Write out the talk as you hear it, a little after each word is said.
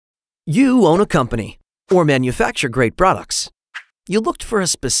You own a company or manufacture great products. You looked for a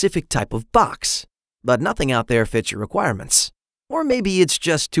specific type of box, but nothing out there fits your requirements. Or maybe it's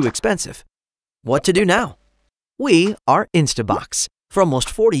just too expensive. What to do now? We are Instabox. For almost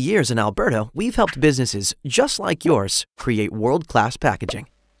 40 years in Alberta, we've helped businesses just like yours create world-class packaging.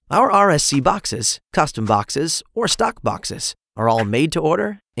 Our RSC boxes, custom boxes, or stock boxes are all made to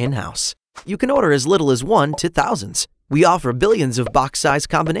order in-house. You can order as little as 1 to thousands. We offer billions of box size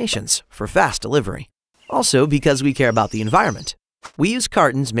combinations for fast delivery. Also, because we care about the environment, we use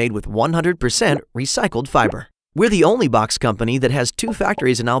cartons made with 100% recycled fiber. We're the only box company that has 2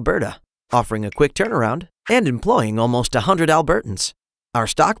 factories in Alberta, offering a quick turnaround and employing almost 100 Albertans. Our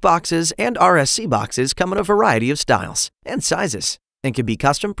stock boxes and RSC boxes come in a variety of styles and sizes and can be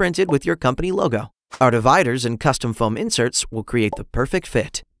custom printed with your company logo. Our dividers and custom foam inserts will create the perfect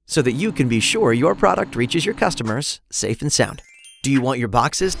fit so that you can be sure your product reaches your customers safe and sound. Do you want your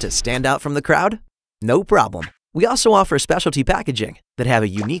boxes to stand out from the crowd? No problem. We also offer specialty packaging that have a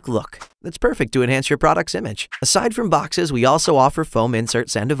unique look that's perfect to enhance your product's image. Aside from boxes, we also offer foam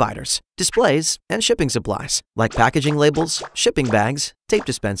inserts and dividers, displays, and shipping supplies like packaging labels, shipping bags, tape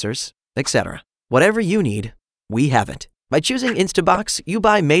dispensers, etc. Whatever you need, we have it. By choosing Instabox, you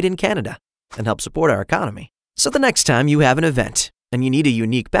buy made in Canada and help support our economy. So the next time you have an event and you need a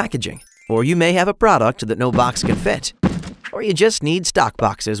unique packaging, or you may have a product that no box can fit, or you just need stock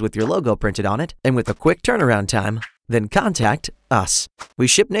boxes with your logo printed on it and with a quick turnaround time, then contact us. We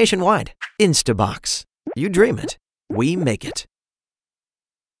ship nationwide. Instabox. You dream it. We make it.